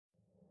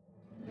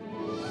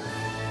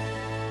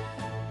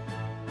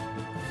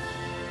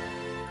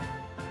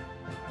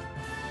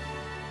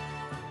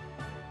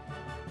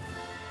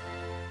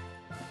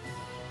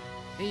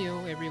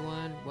Heyo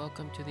everyone,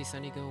 welcome to the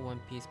Sunny Go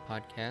One Piece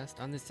podcast.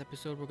 On this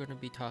episode, we're going to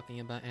be talking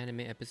about anime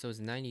episodes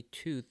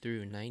 92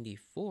 through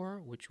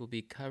 94, which will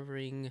be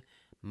covering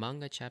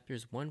manga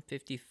chapters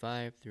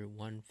 155 through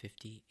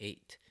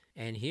 158.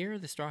 And here,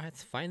 the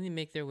Strawhats finally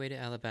make their way to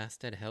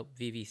Alabasta to help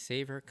Vivi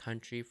save her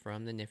country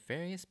from the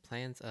nefarious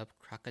plans of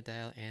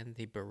Crocodile and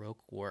the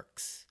Baroque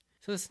Works.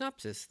 So the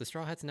synopsis, the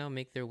Strawhats now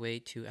make their way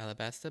to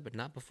Alabasta, but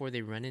not before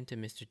they run into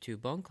Mr. 2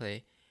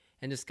 Bonclay,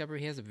 and discover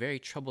he has a very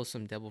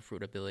troublesome devil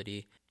fruit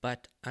ability,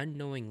 but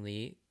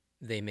unknowingly,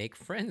 they make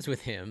friends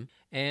with him.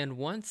 And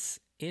once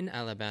in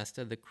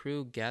Alabasta, the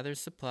crew gathers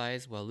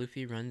supplies while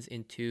Luffy runs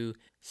into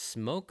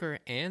Smoker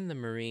and the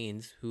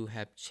Marines who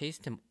have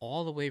chased him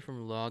all the way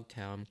from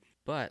Logtown,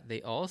 but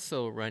they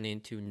also run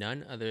into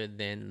none other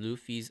than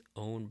Luffy's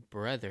own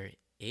brother,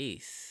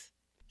 Ace.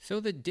 So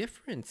the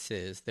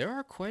differences, there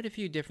are quite a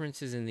few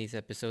differences in these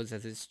episodes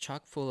as it's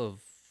chock full of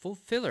full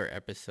filler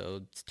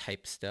episodes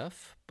type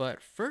stuff.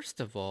 But first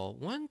of all,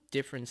 one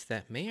difference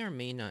that may or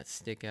may not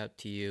stick out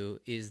to you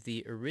is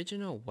the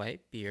original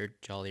Whitebeard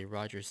Jolly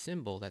Roger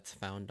symbol that's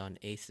found on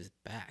Ace's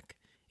back.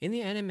 In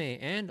the anime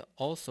and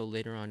also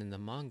later on in the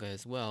manga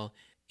as well,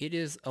 it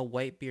is a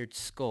Whitebeard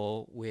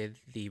skull with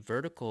the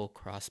vertical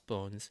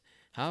crossbones.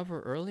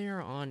 However,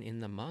 earlier on in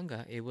the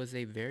manga, it was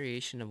a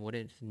variation of what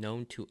is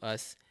known to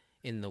us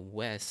in the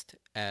West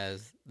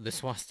as the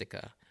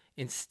swastika,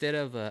 instead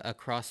of a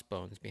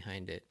crossbones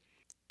behind it.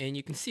 And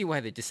you can see why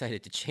they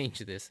decided to change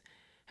this.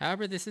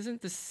 However, this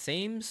isn't the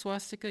same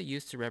swastika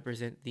used to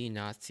represent the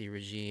Nazi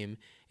regime.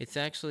 It's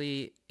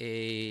actually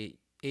a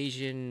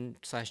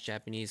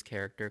Asian/Japanese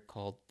character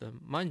called the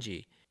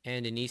manji.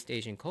 And in East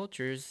Asian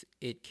cultures,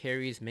 it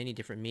carries many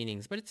different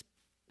meanings, but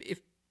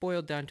if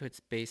boiled down to its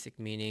basic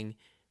meaning,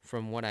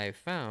 from what I've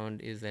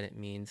found, is that it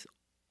means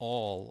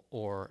all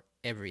or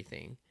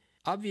everything.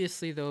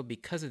 Obviously, though,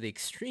 because of the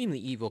extremely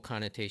evil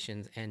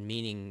connotations and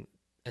meaning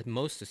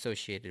most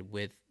associated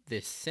with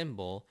this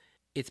symbol,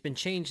 it's been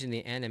changed in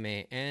the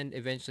anime, and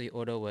eventually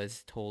Oda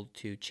was told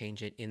to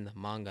change it in the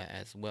manga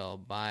as well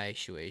by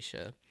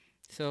Shueisha.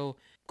 So,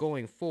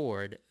 going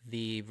forward,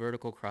 the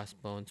vertical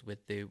crossbones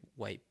with the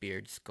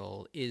Whitebeard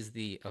skull is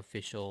the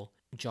official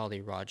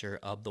Jolly Roger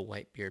of the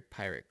Whitebeard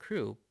pirate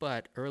crew,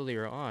 but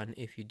earlier on,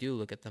 if you do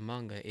look at the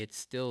manga, it's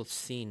still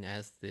seen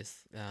as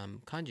this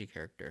kanji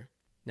character.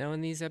 Now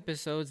in these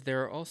episodes,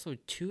 there are also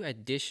two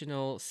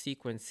additional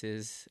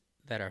sequences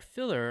that are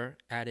filler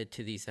added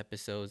to these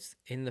episodes.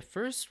 In the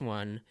first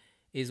one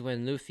is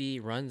when Luffy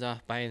runs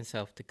off by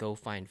himself to go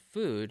find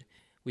food.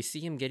 We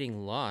see him getting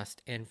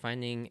lost and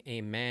finding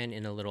a man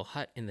in a little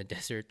hut in the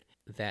desert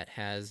that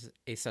has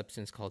a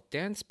substance called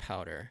dance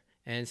powder.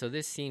 And so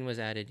this scene was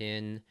added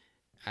in,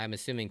 I'm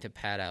assuming, to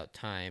pad out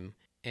time.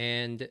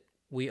 And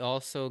we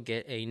also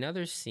get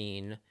another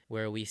scene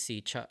where we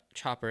see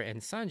Chopper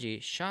and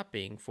Sanji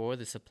shopping for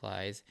the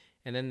supplies,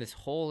 and then this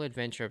whole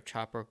adventure of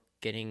Chopper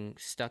getting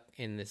stuck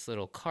in this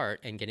little cart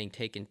and getting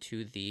taken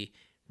to the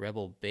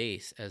rebel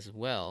base as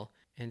well.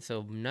 And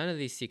so none of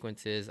these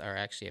sequences are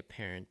actually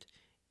apparent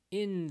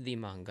in the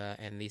manga,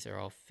 and these are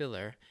all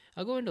filler.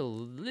 I'll go into a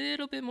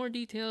little bit more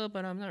detail,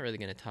 but I'm not really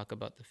going to talk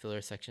about the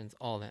filler sections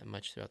all that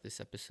much throughout this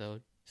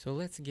episode. So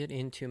let's get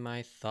into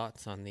my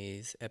thoughts on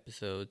these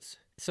episodes.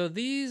 So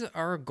these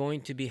are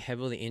going to be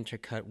heavily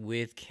intercut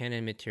with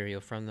canon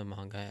material from the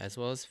manga as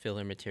well as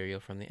filler material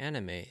from the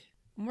anime.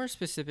 More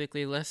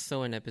specifically, less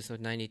so in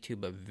episode 92,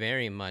 but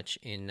very much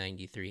in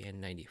 93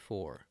 and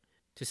 94.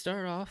 To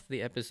start off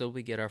the episode,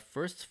 we get our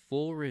first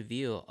full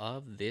reveal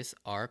of this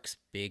arc's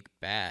big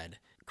bad,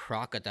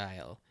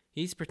 Crocodile.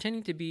 He's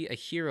pretending to be a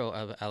hero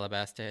of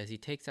Alabasta as he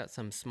takes out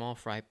some small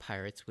fry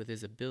pirates with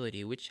his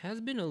ability, which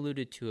has been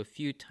alluded to a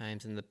few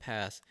times in the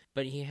past,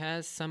 but he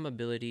has some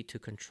ability to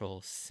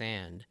control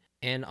sand.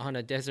 And on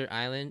a desert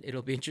island,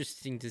 it'll be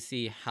interesting to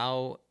see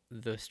how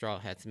the Straw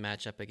Hats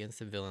match up against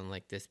a villain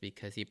like this,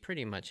 because he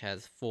pretty much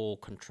has full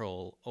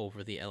control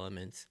over the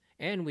elements.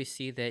 And we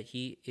see that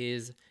he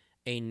is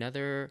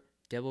another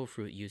devil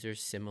fruit user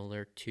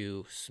similar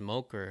to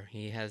Smoker.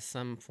 He has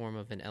some form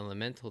of an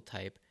elemental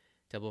type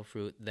devil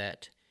fruit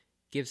that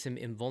gives him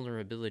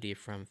invulnerability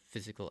from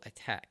physical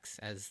attacks,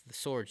 as the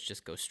swords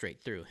just go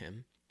straight through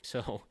him.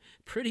 So,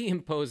 pretty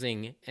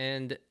imposing,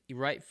 and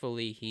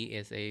rightfully he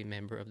is a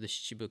member of the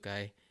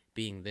Shichibukai,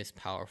 being this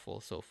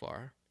powerful so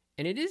far.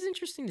 And it is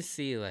interesting to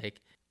see,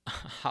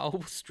 how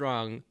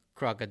strong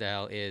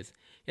Crocodile is,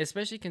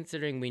 especially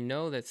considering we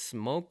know that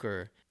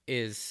Smoker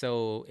is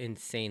so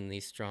insanely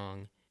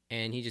strong,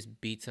 and he just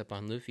beats up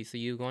on Luffy, so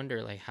you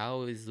wonder,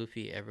 how is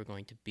Luffy ever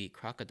going to beat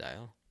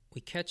Crocodile? We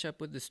catch up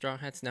with the Straw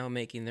Hats now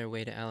making their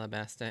way to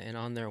Alabasta, and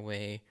on their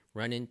way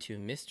run into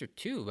Mr.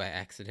 2 by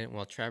accident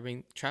while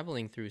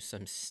traveling through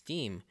some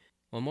steam.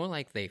 Well, more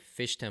like they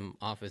fished him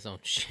off his own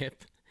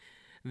ship.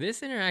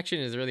 This interaction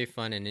is really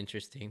fun and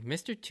interesting.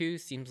 Mr. 2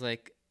 seems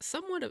like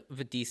somewhat of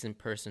a decent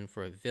person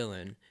for a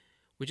villain,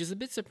 which is a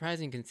bit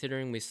surprising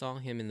considering we saw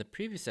him in the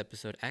previous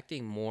episode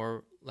acting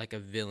more like a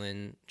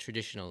villain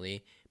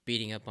traditionally,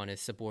 beating up on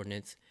his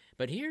subordinates.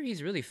 But here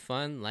he's really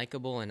fun,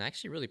 likable, and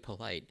actually really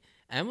polite.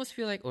 I almost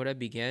feel like Oda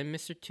began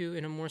Mr. 2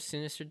 in a more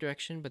sinister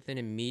direction, but then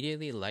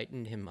immediately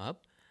lightened him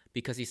up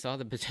because he saw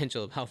the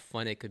potential of how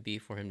fun it could be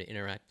for him to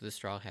interact with the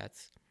Straw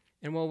Hats.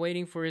 And while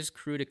waiting for his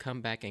crew to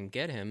come back and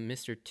get him,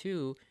 Mr.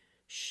 2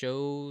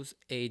 shows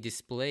a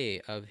display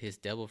of his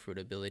Devil Fruit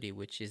ability,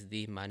 which is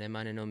the Mane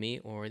Mane no Mi,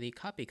 or the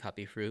Copy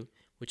Copy Fruit,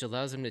 which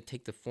allows him to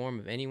take the form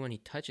of anyone he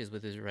touches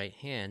with his right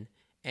hand.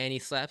 And he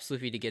slaps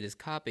Luffy to get his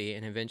copy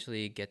and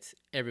eventually gets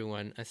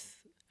everyone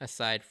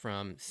aside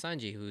from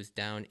Sanji, who's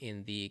down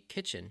in the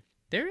kitchen.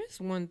 There is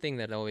one thing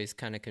that always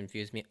kind of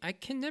confused me. I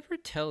can never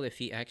tell if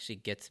he actually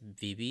gets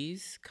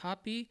Vivi's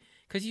copy,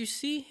 because you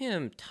see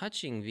him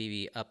touching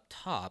Vivi up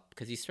top,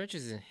 because he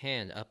stretches his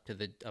hand up to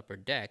the upper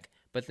deck,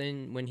 but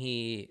then when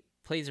he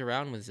plays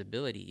around with his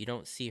ability, you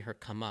don't see her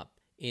come up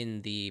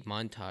in the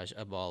montage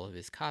of all of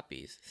his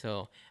copies.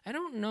 So I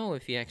don't know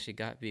if he actually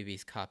got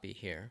Vivi's copy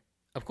here.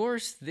 Of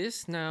course,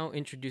 this now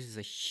introduces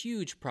a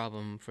huge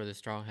problem for the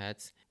Straw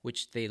Hats,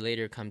 which they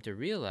later come to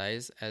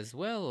realize as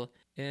well.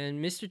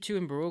 And Mr. 2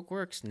 and Baroque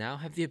Works now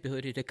have the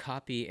ability to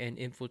copy and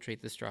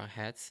infiltrate the Straw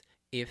Hats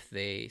if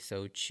they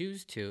so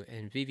choose to.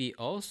 And Vivi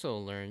also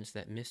learns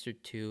that Mr.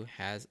 2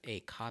 has a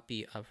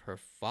copy of her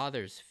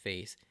father's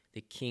face,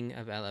 the King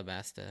of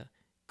Alabasta,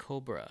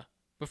 Cobra.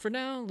 But for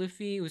now,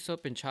 Luffy,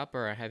 Usopp, and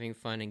Chopper are having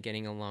fun and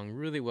getting along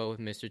really well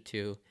with Mr.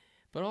 2.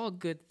 But all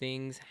good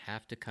things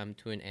have to come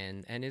to an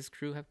end, and his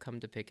crew have come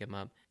to pick him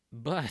up.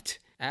 But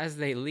as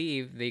they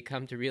leave, they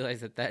come to realize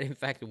that in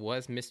fact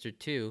was Mr.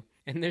 2.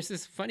 And there's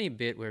this funny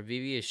bit where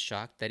Vivi is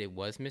shocked that it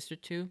was Mr.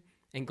 2,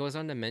 and goes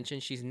on to mention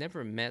she's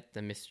never met the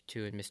Mr.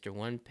 2 and Mr.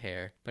 1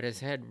 pair, but has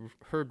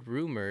heard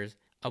rumors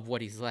of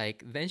what he's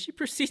like. Then she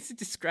proceeds to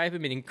describe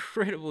him in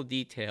incredible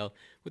detail,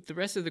 with the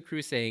rest of the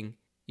crew saying,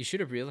 "You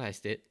should have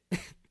realized it."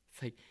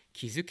 It's like,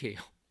 kizuke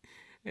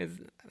yo.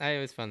 I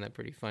always found that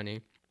pretty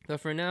funny. But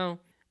for now,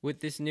 with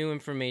this new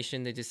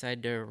information, they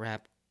decide to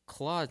wrap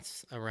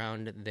cloths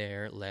around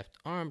their left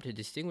arm to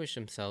distinguish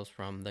themselves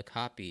from the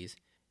copies.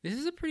 This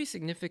is a pretty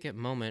significant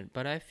moment,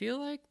 but I feel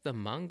like the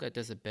manga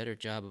does a better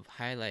job of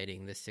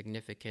highlighting the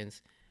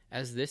significance,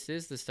 as this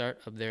is the start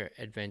of their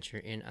adventure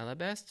in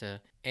Alabasta.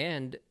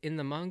 And in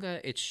the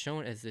manga, it's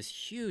shown as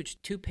this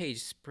huge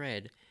 2-page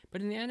spread,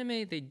 but in the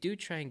anime, they do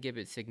try and give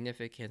it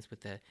significance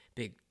with that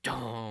big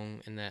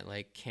dong and that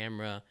like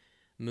camera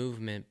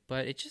movement,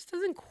 but it just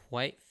doesn't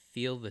quite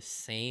feel the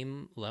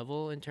same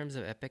level in terms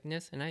of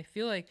epicness. And I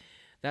feel like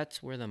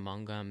that's where the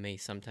manga may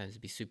sometimes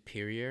be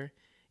superior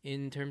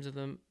in terms of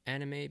the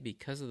anime,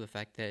 because of the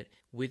fact that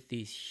with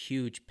these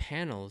huge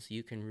panels,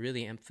 you can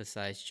really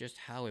emphasize just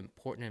how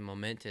important and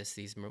momentous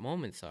these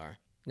moments are.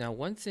 Now,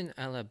 once in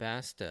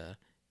Alabasta,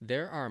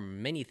 there are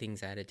many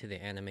things added to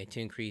the anime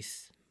to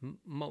increase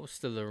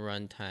most of the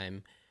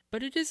runtime,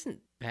 but it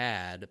isn't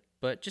bad,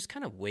 but just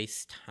kind of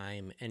wastes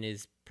time and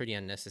is pretty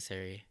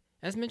unnecessary.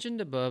 As mentioned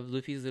above,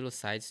 Luffy's little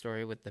side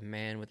story with the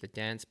man with the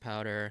dance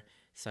powder,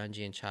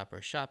 Sanji and Chopper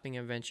shopping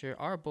adventure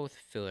are both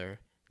filler.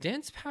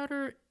 Dance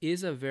powder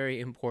is a very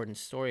important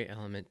story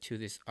element to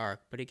this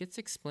arc, but it gets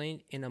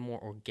explained in a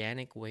more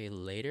organic way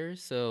later,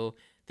 so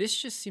this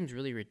just seems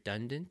really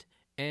redundant.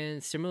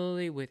 And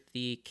similarly with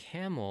the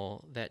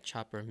camel that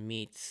Chopper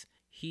meets,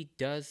 he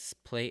does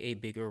play a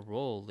bigger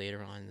role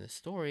later on in the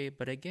story,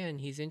 but again,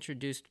 he's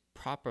introduced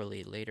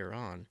properly later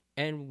on.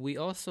 And we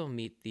also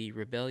meet the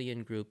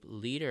rebellion group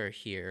leader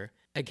here.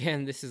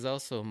 Again, this is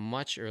also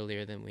much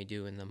earlier than we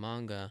do in the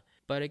manga,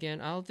 but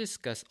again, I'll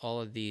discuss all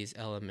of these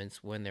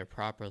elements when they're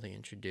properly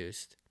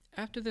introduced.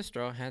 After the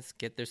Straw Hats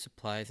get their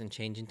supplies and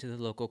change into the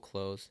local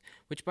clothes,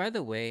 which by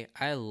the way,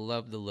 I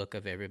love the look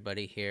of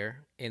everybody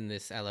here in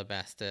this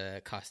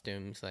Alabasta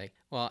costumes.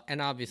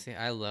 And obviously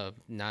I love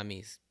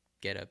Nami's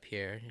get up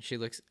here. She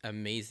looks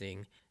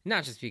amazing.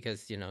 Not just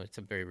because, it's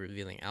a very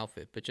revealing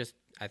outfit, but just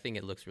I think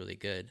it looks really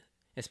good.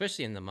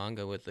 Especially in the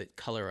manga with it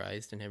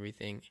colorized and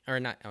everything. Or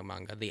not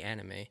manga, the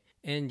anime.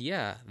 And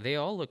yeah, they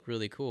all look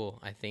really cool,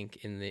 I think,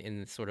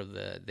 in sort of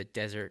the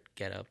desert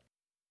getup.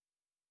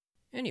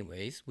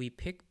 Anyways, we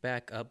pick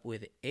back up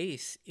with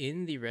Ace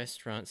in the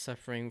restaurant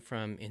suffering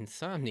from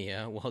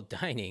insomnia while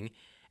dining,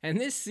 and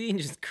this scene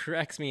just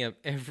cracks me up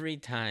every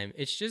time.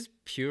 It's just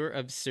pure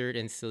absurd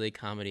and silly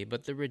comedy,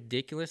 but the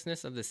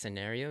ridiculousness of the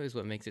scenario is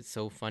what makes it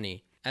so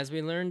funny. As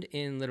we learned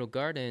in Little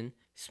Garden,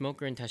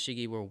 Smoker and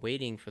Tashigi were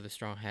waiting for the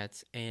Straw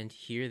Hats, and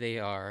here they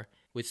are,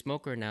 with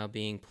Smoker now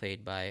being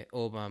played by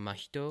Oba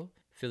Mahito,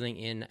 filling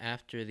in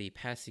after the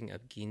passing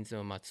of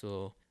Ginzo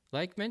Matsuo.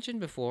 Like mentioned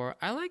before,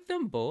 I like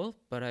them both,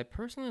 but I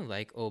personally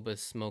like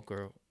Oba's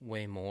Smoker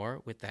way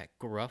more, with that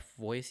gruff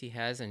voice he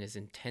has, and his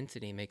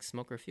intensity makes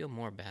Smoker feel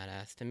more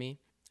badass to me.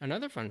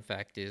 Another fun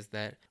fact is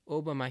that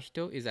Oba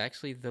Mahito is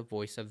actually the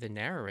voice of the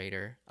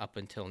narrator up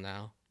until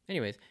now.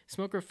 Anyways,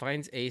 Smoker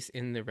finds Ace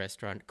in the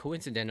restaurant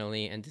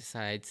coincidentally and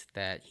decides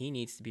that he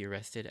needs to be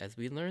arrested, as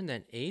we learn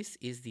that Ace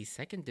is the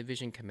 2nd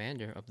Division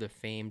commander of the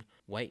famed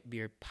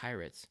Whitebeard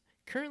Pirates.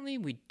 Currently,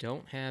 we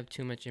don't have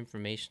too much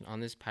information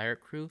on this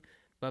pirate crew,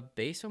 but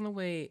based on the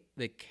way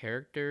the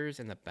characters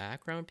and the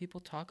background people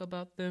talk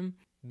about them,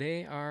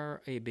 they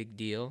are a big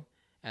deal,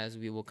 as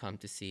we will come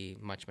to see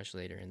much, much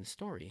later in the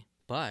story.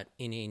 But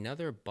in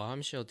another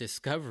bombshell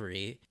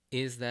discovery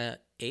is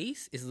that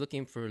Ace is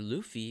looking for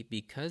Luffy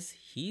because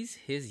he's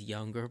his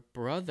younger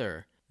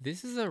brother.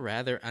 This is a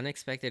rather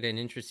unexpected and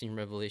interesting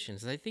revelation.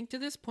 As I think to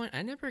this point,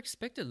 I never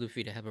expected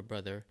Luffy to have a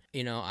brother.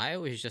 I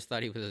always just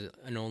thought he was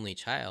an only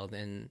child,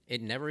 and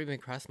it never even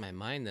crossed my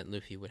mind that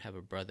Luffy would have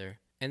a brother.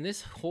 And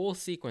this whole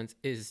sequence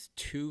is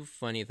too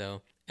funny,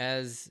 though,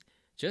 as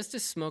just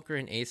as Smoker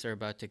and Ace are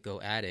about to go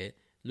at it,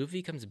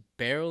 Luffy comes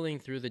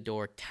barreling through the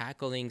door,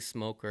 tackling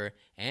Smoker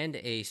and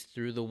Ace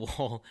through the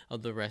wall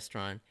of the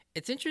restaurant.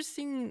 It's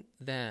interesting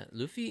that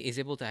Luffy is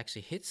able to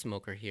actually hit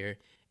Smoker here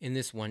in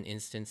this one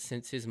instance,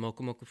 since his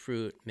Moku Moku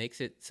fruit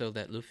makes it so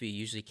that Luffy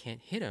usually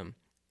can't hit him.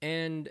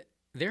 And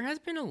there has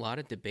been a lot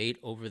of debate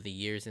over the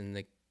years in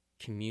the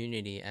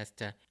community as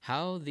to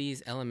how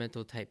these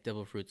elemental type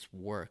devil fruits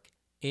work.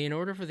 In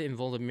order for the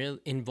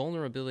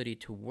invulnerability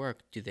to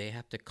work, do they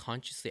have to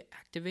consciously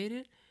activate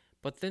it?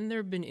 But then there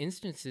have been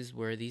instances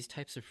where these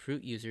types of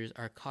fruit users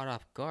are caught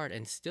off guard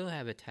and still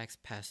have attacks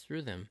pass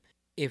through them.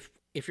 If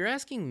you're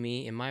asking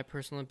me, in my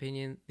personal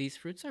opinion, these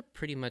fruits are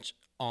pretty much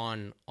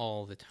on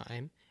all the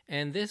time.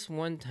 And this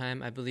one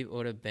time, I believe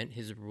Oda bent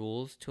his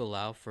rules to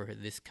allow for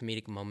this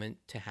comedic moment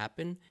to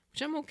happen,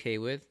 which I'm okay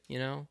with,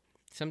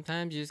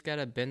 Sometimes you just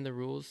gotta bend the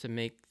rules to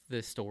make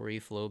the story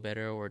flow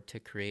better or to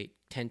create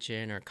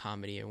tension or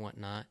comedy or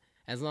whatnot.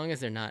 As long as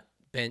they're not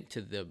bent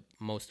to the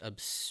most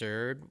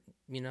absurd,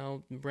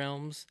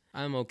 realms,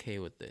 I'm okay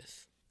with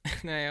this.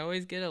 And I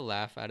always get a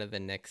laugh out of the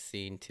next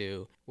scene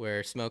too,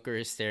 where Smoker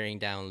is staring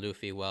down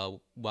Luffy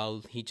while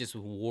he just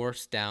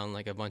warfs down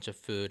like a bunch of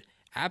food,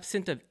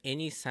 absent of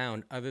any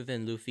sound other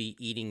than Luffy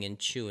eating and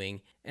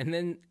chewing. And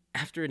then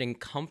after an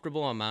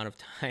uncomfortable amount of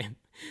time,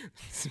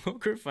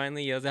 Smoker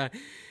finally yells out,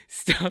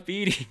 "Stop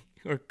eating!"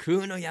 or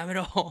 "Ku no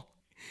yamero!"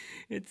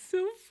 It's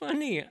so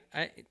funny.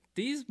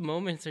 These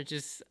moments are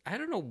just, I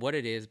don't know what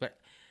it is, but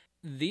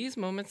these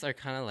moments are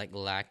kind of like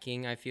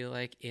lacking, I feel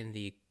like, in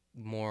the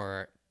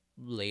more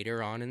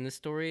later on in the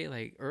story.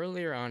 Like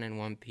earlier on in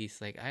One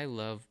Piece, like I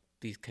love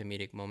these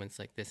comedic moments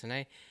like this, and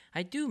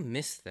I do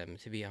miss them,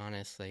 to be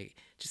honest. Like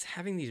just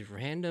having these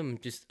random,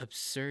 just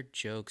absurd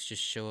jokes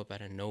just show up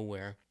out of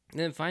nowhere. And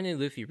then finally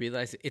Luffy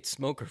realizes it's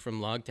Smoker from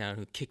Logtown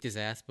who kicked his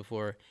ass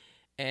before,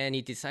 and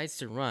he decides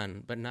to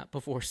run, but not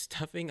before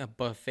stuffing a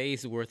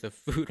buffet's worth of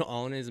food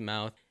all in his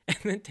mouth, and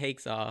then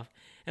takes off.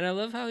 And I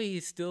love how he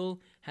still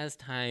has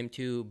time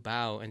to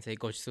bow and say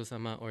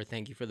 "Gochiso-sama" or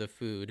 "thank you for the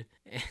food."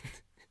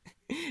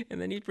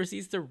 And then he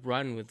proceeds to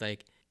run with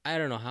like, I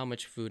don't know how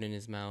much food in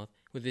his mouth,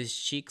 with his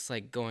cheeks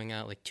like going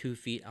out like 2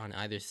 feet on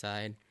either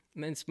side.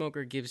 And then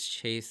Smoker gives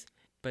chase,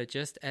 but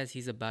just as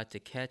he's about to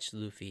catch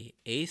Luffy,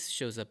 Ace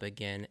shows up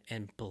again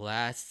and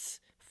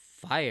blasts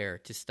fire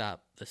to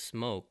stop the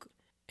smoke.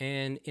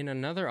 And in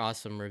another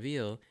awesome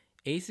reveal,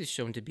 Ace is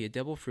shown to be a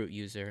devil fruit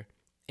user,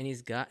 and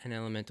he's got an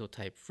elemental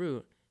type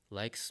fruit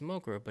like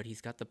Smoker, but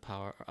he's got the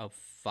power of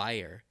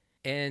fire.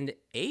 And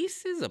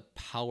Ace is a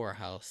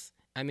powerhouse.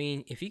 I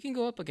mean, if he can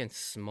go up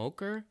against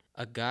Smoker,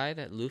 a guy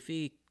that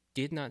Luffy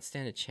did not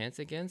stand a chance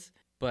against,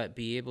 but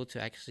be able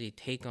to actually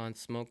take on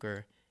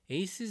Smoker,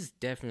 Ace is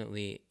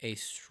definitely a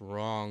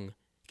strong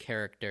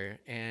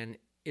character, and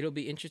it'll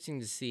be interesting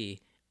to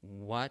see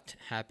what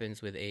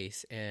happens with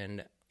Ace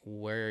and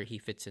where he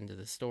fits into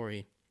the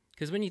story.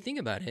 Because when you think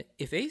about it,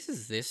 if Ace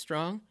is this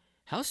strong,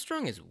 how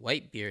strong is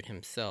Whitebeard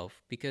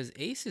himself? Because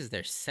Ace is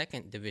their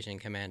 2nd division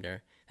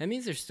commander. That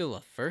means there's still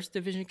a 1st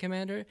division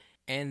commander,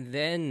 and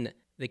then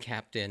the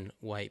captain,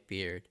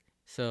 Whitebeard.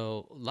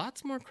 So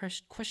lots more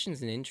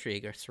questions and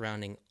intrigue are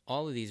surrounding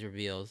all of these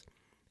reveals.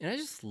 And I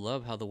just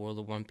love how the world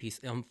of One Piece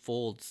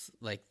unfolds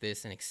like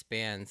this and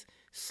expands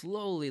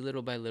slowly,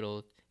 little by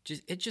little.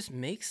 It just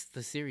makes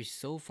the series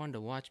so fun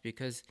to watch,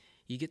 because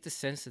you get the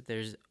sense that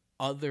there's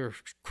other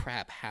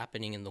crap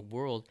happening in the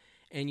world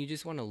and you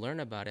just want to learn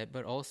about it,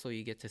 but also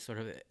you get to sort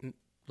of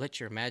let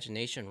your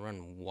imagination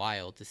run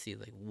wild to see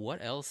like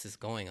what else is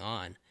going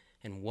on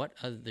and what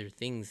other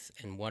things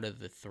and what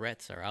other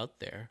threats are out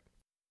there.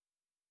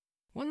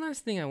 One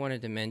last thing I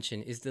wanted to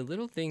mention is the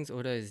little things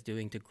Oda is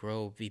doing to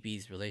grow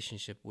Vivi's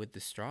relationship with the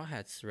Straw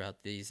Hats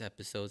throughout these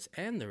episodes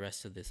and the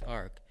rest of this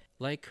arc.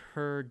 Like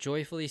her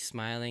joyfully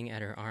smiling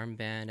at her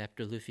armband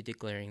after Luffy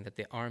declaring that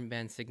the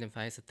armband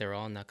signifies that they're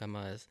all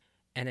nakamas.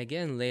 And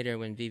again later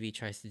when Vivi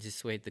tries to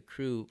dissuade the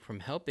crew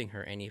from helping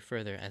her any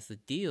further, as the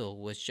deal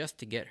was just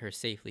to get her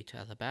safely to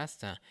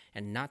Alabasta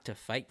and not to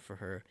fight for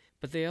her.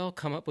 But they all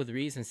come up with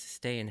reasons to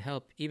stay and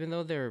help, even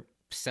though they're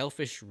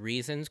selfish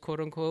reasons, quote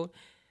unquote.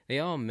 They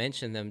all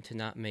mention them to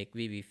not make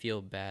Vivi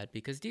feel bad,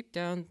 because deep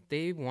down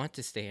they want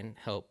to stay and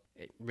help,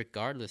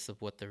 regardless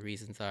of what the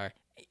reasons are.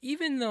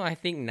 Even though I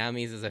think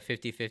Nami's is a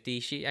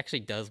 50-50, she actually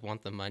does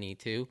want the money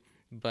too.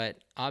 But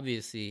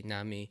obviously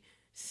Nami,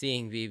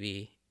 seeing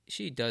Vivi,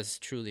 she does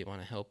truly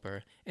want to help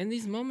her. And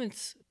these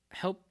moments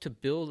help to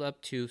build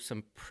up to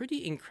some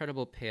pretty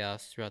incredible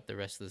payoffs throughout the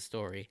rest of the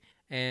story.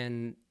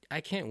 And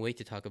I can't wait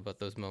to talk about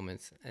those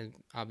moments. And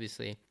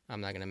obviously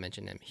I'm not going to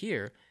mention them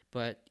here.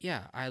 But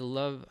yeah, I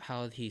love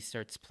how he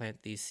starts to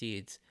plant these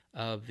seeds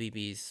of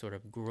VB's sort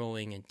of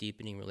growing and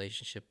deepening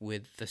relationship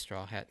with the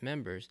Straw Hat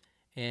members.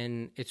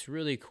 And it's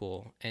really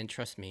cool. And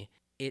trust me,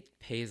 it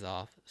pays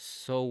off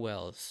so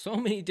well. So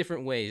many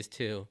different ways,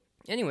 too.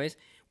 Anyways,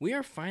 we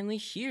are finally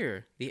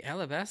here. The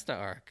Alabasta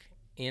arc.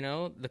 You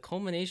know, the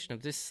culmination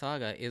of this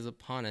saga is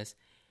upon us.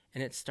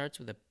 And it starts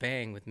with a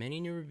bang with many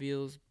new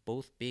reveals,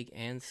 both big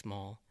and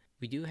small.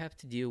 We do have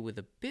to deal with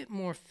a bit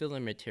more filler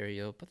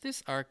material, but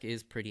this arc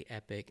is pretty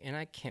epic, and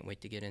I can't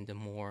wait to get into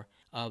more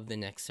of the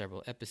next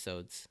several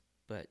episodes.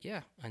 But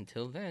yeah,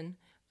 until then,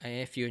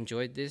 if you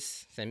enjoyed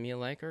this, send me a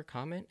like or a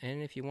comment,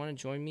 and if you want to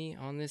join me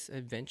on this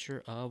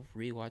adventure of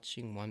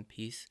rewatching One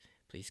Piece,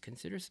 please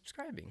consider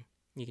subscribing.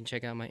 You can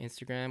check out my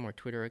Instagram or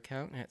Twitter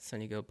account at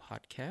SunnyGo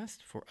Podcast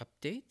for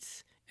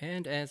updates.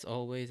 And as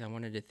always, I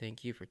wanted to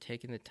thank you for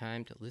taking the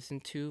time to listen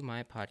to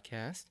my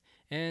podcast.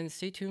 And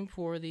stay tuned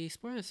for the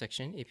spoiler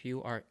section if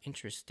you are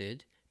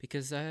interested,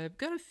 because I've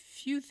got a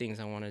few things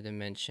I wanted to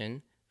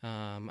mention.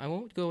 I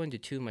won't go into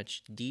too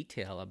much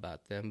detail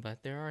about them,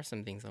 but there are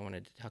some things I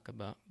wanted to talk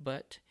about.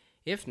 But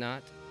if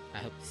not, I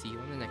hope to see you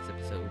on the next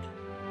episode.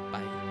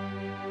 Bye.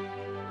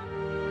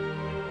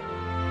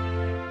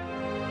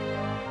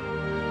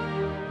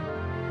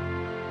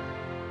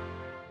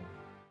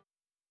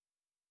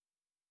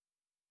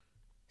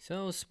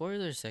 So,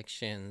 spoiler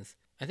sections.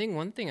 I think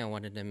one thing I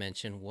wanted to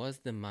mention was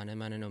the Mane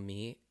Mane no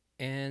Mi,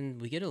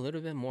 and we get a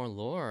little bit more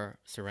lore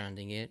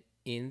surrounding it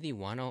in the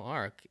Wano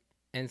arc.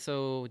 And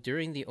so,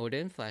 during the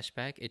Oden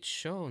flashback, it's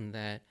shown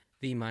that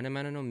the Mane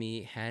Mane no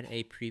Mi had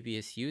a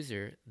previous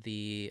user,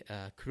 the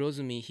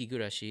Kurozumi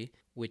Higurashi,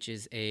 which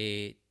is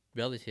a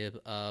relative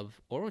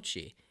of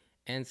Orochi.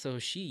 And so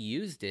she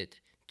used it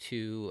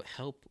to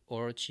help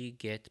Orochi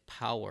get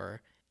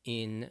power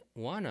in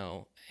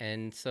Wano.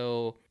 And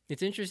so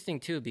it's interesting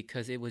too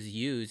because it was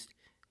used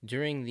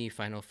during the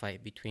final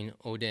fight between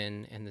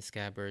Oden and the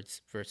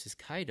Scabbards versus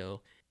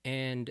Kaido.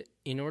 And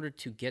in order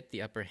to get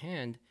the upper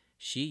hand,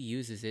 she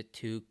uses it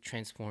to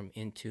transform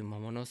into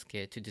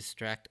Momonosuke to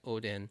distract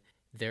Oden,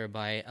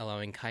 thereby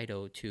allowing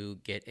Kaido to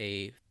get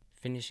a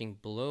finishing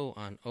blow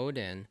on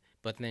Oden.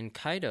 But then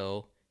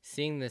Kaido,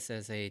 seeing this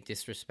as a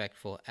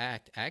disrespectful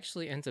act,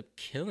 actually ends up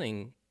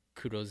killing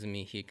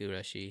Kurozumi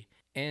Higurashi.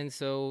 And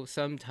so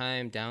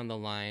sometime down the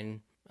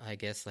line, I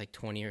guess like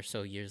 20 or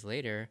so years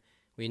later,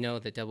 we know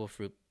that devil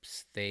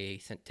fruits,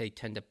 they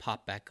tend to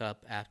pop back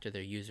up after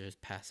their users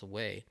pass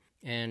away.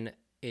 And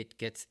it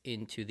gets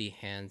into the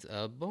hands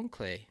of Bone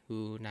Clay,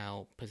 who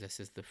now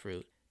possesses the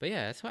fruit. But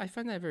yeah, that's why I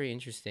find that very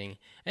interesting.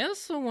 I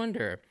also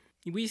wonder,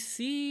 we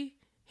see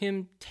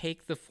him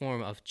take the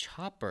form of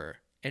Chopper,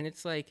 and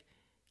it's like,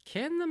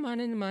 can the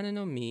Mane Mane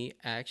no Mi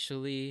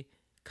actually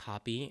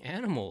copy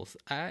animals?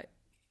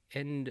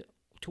 And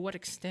to what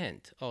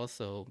extent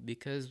also,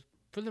 because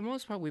for the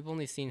most part we've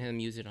only seen him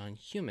use it on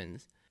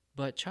humans,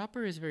 but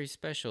Chopper is very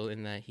special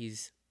in that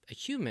he's a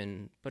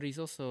human, but he's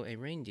also a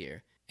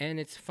reindeer. And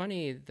it's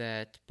funny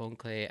that Bone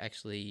Clay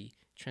actually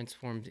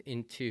transformed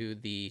into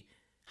the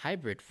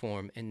hybrid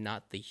form and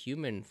not the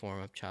human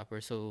form of Chopper.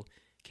 So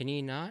can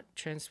he not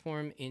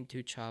transform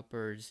into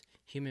Chopper's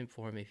human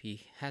form if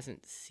he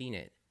hasn't seen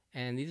it?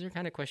 And these are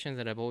kind of questions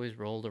that I've always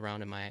rolled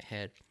around in my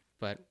head,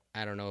 but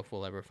I don't know if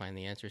we'll ever find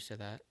the answers to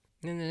that.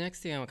 And the next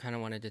thing I kind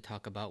of wanted to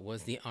talk about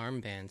was the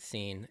armband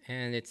scene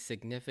and its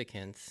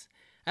significance.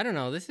 I don't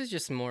know, this is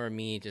just more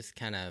me just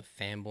kind of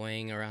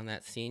fanboying around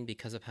that scene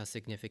because of how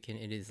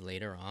significant it is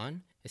later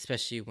on,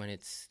 especially when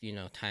it's, you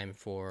know, time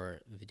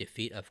for the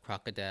defeat of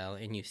Crocodile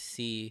and you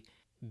see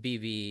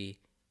BB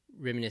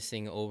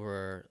reminiscing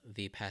over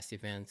the past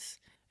events.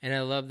 And I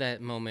love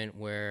that moment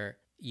where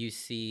you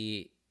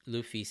see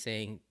Luffy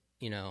saying,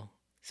 you know,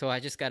 so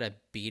I just gotta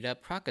beat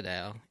up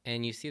Crocodile.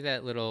 And you see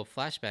that little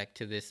flashback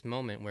to this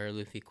moment where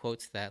Luffy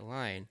quotes that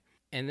line.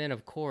 And then,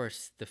 of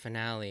course, the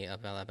finale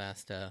of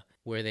Alabasta,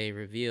 where they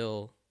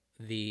reveal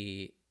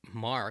the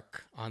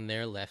mark on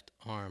their left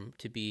arm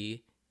to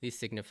be the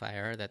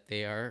signifier that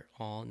they are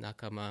all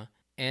Nakama.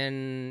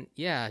 And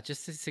yeah,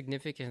 just the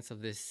significance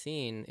of this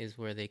scene is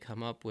where they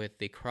come up with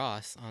the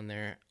cross on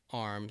their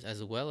arms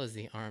as well as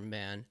the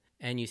armband.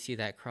 And you see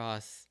that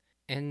cross.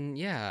 And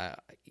yeah,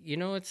 you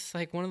know, it's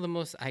like one of the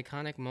most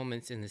iconic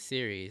moments in the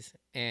series.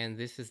 And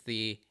this is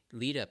the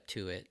lead up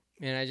to it.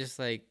 And I just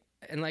like,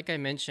 and like I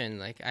mentioned,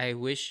 like I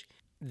wish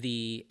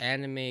the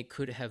anime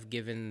could have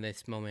given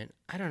this moment.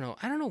 I don't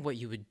know what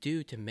you would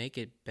do to make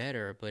it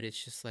better, but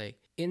it's just like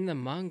in the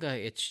manga,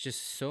 it's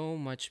just so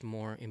much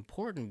more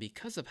important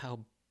because of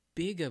how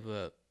big of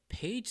a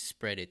page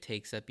spread it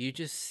takes up. You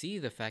just see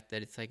the fact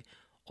that it's like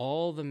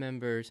all the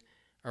members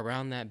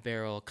around that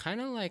barrel,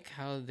 kind of like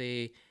how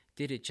they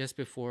did it just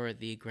before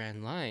the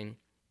Grand Line.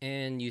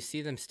 And you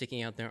see them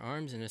sticking out their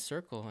arms in a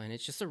circle, and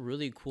it's just a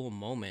really cool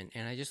moment.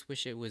 And I just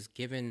wish it was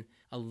given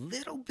a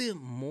little bit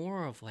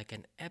more of like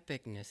an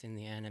epicness in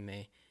the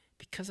anime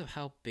because of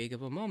how big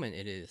of a moment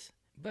it is.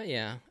 But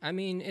yeah, I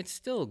mean, it's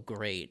still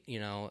great, you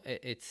know,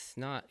 it's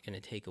not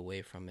going to take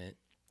away from it.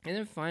 And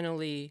then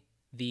finally,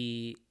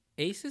 the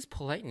Ace's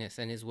politeness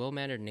and his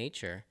well-mannered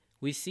nature.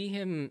 We see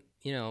him,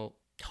 you know,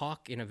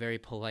 talk in a very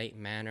polite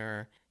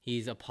manner.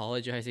 He's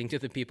apologizing to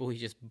the people he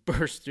just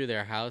burst through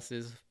their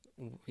houses,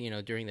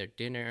 during their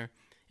dinner.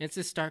 And it's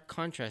a stark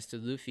contrast to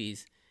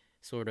Luffy's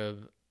sort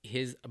of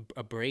his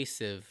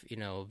abrasive,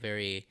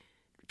 very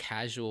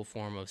casual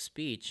form of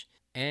speech.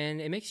 And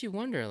it makes you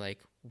wonder, like,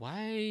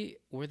 why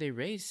were they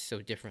raised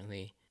so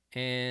differently?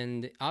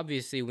 And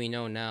obviously, we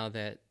know now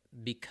that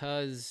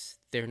because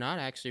they're not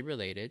actually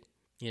related,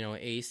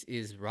 Ace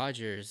is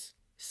Roger's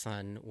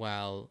son,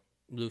 while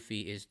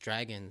Luffy is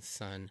Dragon's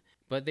son.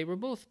 But they were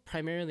both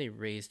primarily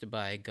raised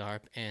by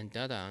Garp and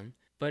Dadan.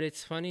 But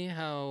it's funny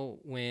how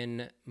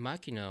when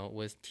Makino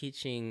was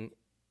teaching,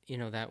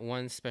 that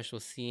one special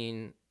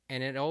scene,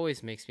 and it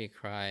always makes me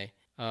cry,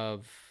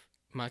 of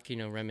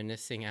Makino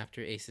reminiscing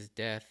after Ace's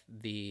death,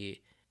 the,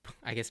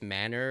 I guess,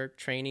 manner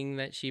training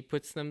that she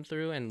puts them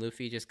through, and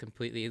Luffy just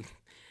completely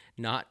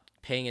not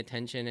paying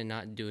attention and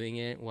not doing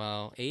it,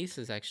 while Ace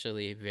is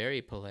actually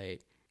very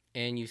polite.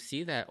 And you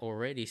see that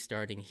already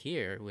starting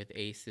here with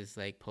Ace's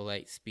like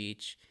polite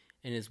speech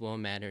and his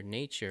well-mannered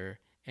nature.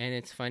 And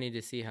it's funny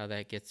to see how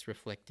that gets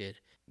reflected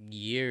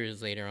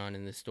years later on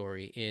in the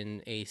story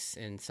in Ace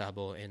and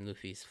Sabo and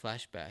Luffy's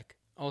flashback.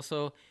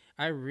 Also,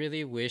 I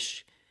really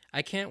wish,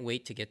 I can't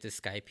wait to get to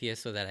Skypiea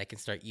so that I can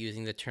start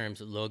using the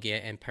terms Logia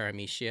and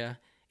Paramecia.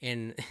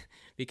 And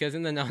because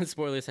in the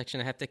non-spoiler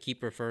section, I have to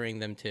keep referring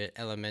them to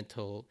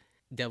elemental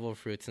devil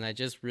fruits, and I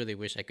just really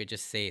wish I could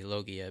just say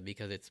Logia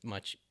because it's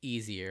much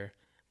easier.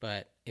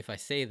 But if I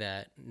say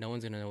that, no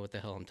one's going to know what the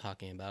hell I'm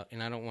talking about,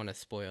 and I don't want to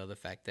spoil the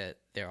fact that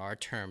there are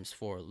terms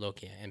for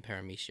Logia and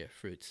Paramecia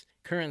fruits.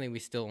 Currently, we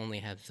still only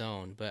have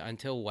Zone, but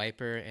until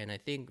Wiper and I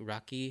think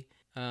Rocky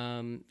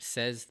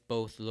says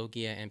both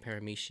Logia and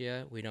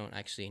Paramecia, we don't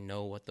actually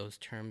know what those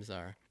terms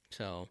are.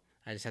 So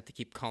I just have to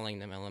keep calling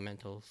them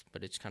elementals,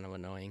 but it's kind of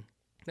annoying.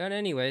 But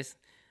anyways,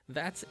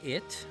 that's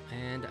it,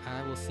 and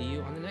I will see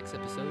you on the next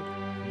episode.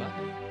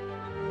 Bye.